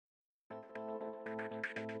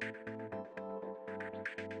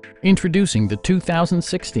Introducing the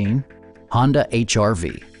 2016 Honda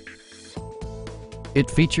HR-V. It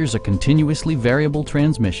features a continuously variable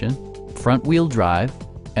transmission, front-wheel drive,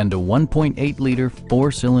 and a 1.8-liter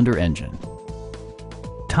four-cylinder engine.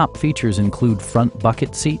 Top features include front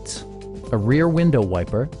bucket seats, a rear window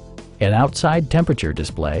wiper, an outside temperature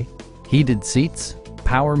display, heated seats,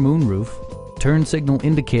 power moonroof, turn signal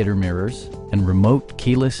indicator mirrors, and remote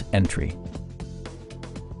keyless entry.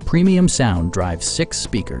 Premium sound drives 6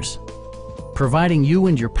 speakers, providing you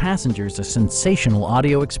and your passengers a sensational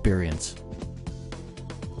audio experience.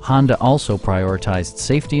 Honda also prioritized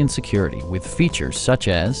safety and security with features such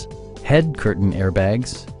as head curtain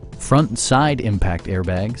airbags, front and side impact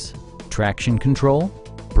airbags, traction control,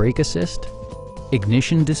 brake assist,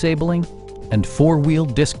 ignition disabling, and 4-wheel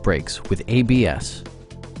disc brakes with ABS.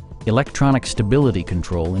 Electronic stability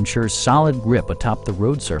control ensures solid grip atop the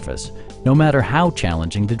road surface, no matter how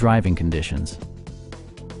challenging the driving conditions.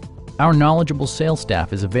 Our knowledgeable sales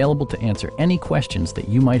staff is available to answer any questions that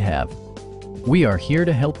you might have. We are here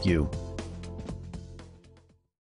to help you.